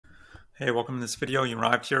Hey, welcome to this video. You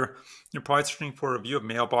arrived here. You're probably searching for a review of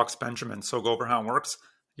Mailbox Benjamins, so I'll go over how it works,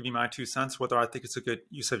 give you my 2 cents, whether I think it's a good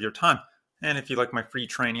use of your time. And if you like my free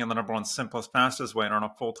training on the #1 simplest, fastest way to earn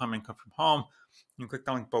a full-time income from home, you can click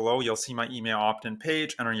the link below. You'll see my email opt-in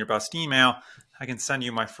page. Enter your best email. I can send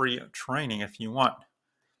you my free training if you want.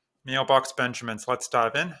 Mailbox Benjamins, let's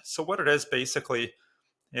dive in. So what it is, basically,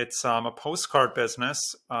 it's a postcard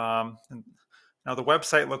business. Now the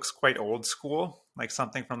website looks quite old school, like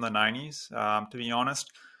something from the 90s, to be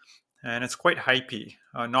honest. And it's quite hypey,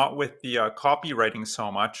 not with the copywriting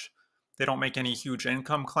so much. They don't make any huge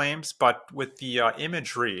income claims, but with the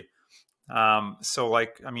imagery. Piles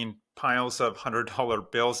of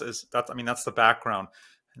 $100 bills that's the background.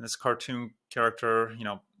 And this cartoon character,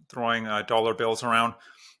 throwing dollar bills around.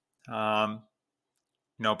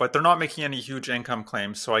 But they're not making any huge income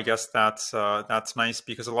claims. So I guess that's nice,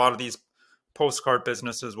 because a lot of these postcard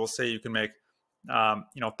businesses will say you can make,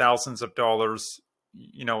 thousands of dollars,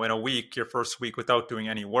 in a week, your first week, without doing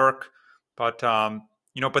any work. But the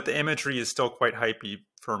imagery is still quite hypey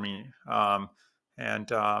for me.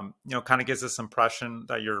 Kind of gives this impression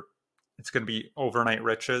that it's going to be overnight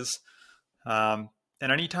riches. And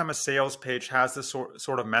anytime a sales page has this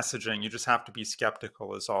sort of messaging, you just have to be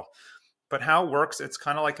skeptical is all. But how it works, it's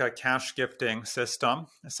kind of like a cash gifting system.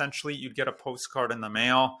 Essentially, you'd get a postcard in the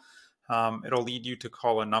mail. It'll lead you to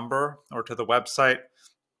call a number or to the website.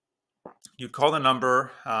 You'd call the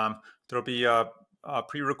number. There'll be a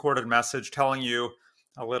pre-recorded message telling you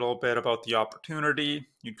a little bit about the opportunity.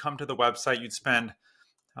 You'd come to the website. You'd spend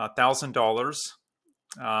 $1,000,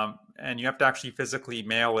 and you have to actually physically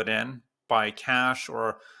mail it in by cash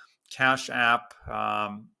or Cash App,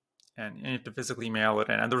 and you have to physically mail it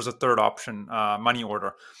in. And there's a third option, money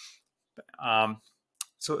order.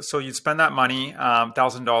 So you'd spend that money,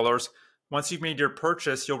 $1,000. Once you've made your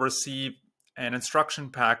purchase, you'll receive an instruction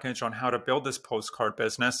package on how to build this postcard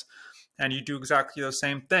business. And you do exactly the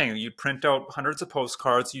same thing. You print out hundreds of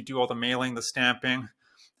postcards, you do all the mailing, the stamping,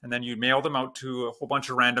 and then you mail them out to a whole bunch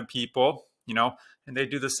of random people, and they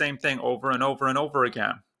do the same thing over and over and over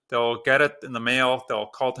again. They'll get it in the mail, they'll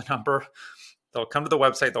call the number, they'll come to the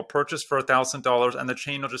website, they'll purchase for $1,000, and the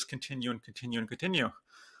chain will just continue and continue and continue.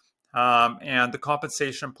 And the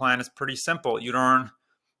compensation plan is pretty simple. You'd earn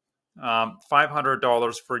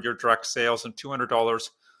 $500 for your direct sales and $200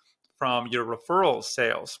 from your referral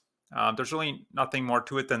sales. There's really nothing more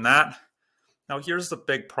to it than that. Now, here's the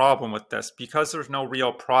big problem with this. Because there's no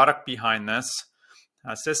real product behind this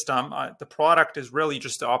system, the product is really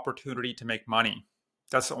just the opportunity to make money.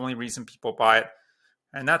 That's the only reason people buy it.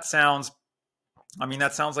 And that sounds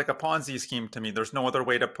like a Ponzi scheme to me. There's no other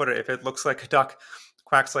way to put it. If it looks like a duck,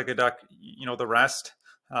 quacks like a duck, the rest.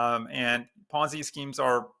 And Ponzi schemes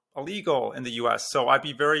are illegal in the US. So I'd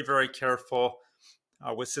be very, very careful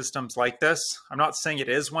with systems like this. I'm not saying it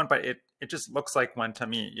is one, but it just looks like one to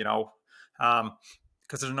me,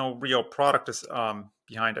 because there's no real product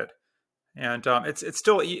behind it. And it's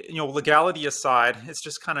still, legality aside, it's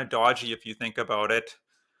just kind of dodgy if you think about it.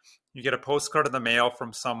 You get a postcard in the mail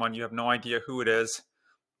from someone, you have no idea who it is.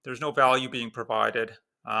 There's no value being provided.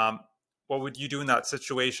 What would you do in that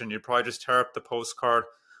situation? You'd probably just tear up the postcard,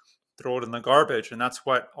 throw it in the garbage, and that's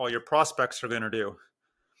what all your prospects are going to do.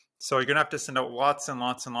 So you're going to have to send out lots and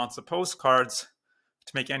lots and lots of postcards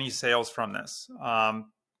to make any sales from this. And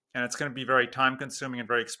it's going to be very time consuming and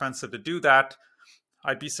very expensive to do that.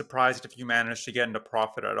 I'd be surprised if you manage to get into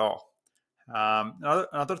profit at all.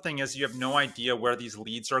 Another thing is you have no idea where these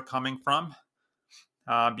leads are coming from,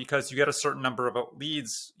 because you get a certain number of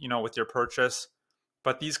leads, with your purchase.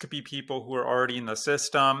 But these could be people who are already in the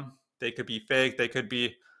system. They could be fake. They could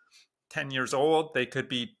be 10 years old. They could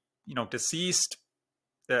be, deceased.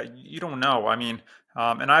 You don't know. And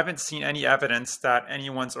I haven't seen any evidence that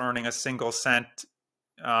anyone's earning a single cent,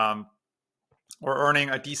 or earning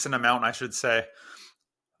a decent amount, I should say,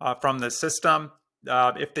 from the system.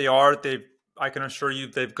 If they are, I can assure you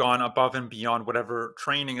they've gone above and beyond whatever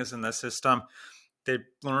training is in the system. They've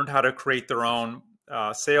learned how to create their own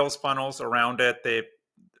sales funnels around it.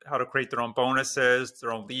 How to create their own bonuses,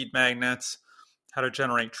 their own lead magnets, how to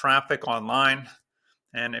generate traffic online.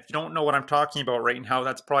 And if you don't know what I'm talking about right now,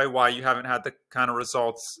 that's probably why you haven't had the kind of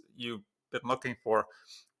results you've been looking for.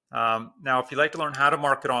 Now, if you'd like to learn how to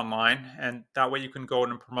market online, and that way you can go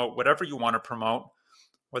and promote whatever you want to promote,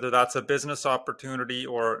 whether that's a business opportunity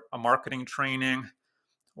or a marketing training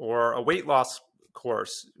or a weight loss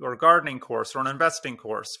course or a gardening course or an investing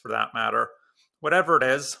course for that matter, whatever it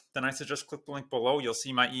is, then I suggest click the link below. You'll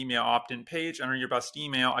see my email opt-in page. Enter your best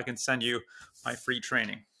email. I can send you my free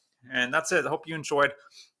training. And that's it. I hope you enjoyed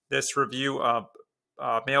this review of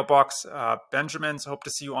Mailbox Benjamins. Hope to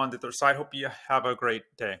see you on the other side. Hope you have a great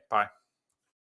day. Bye.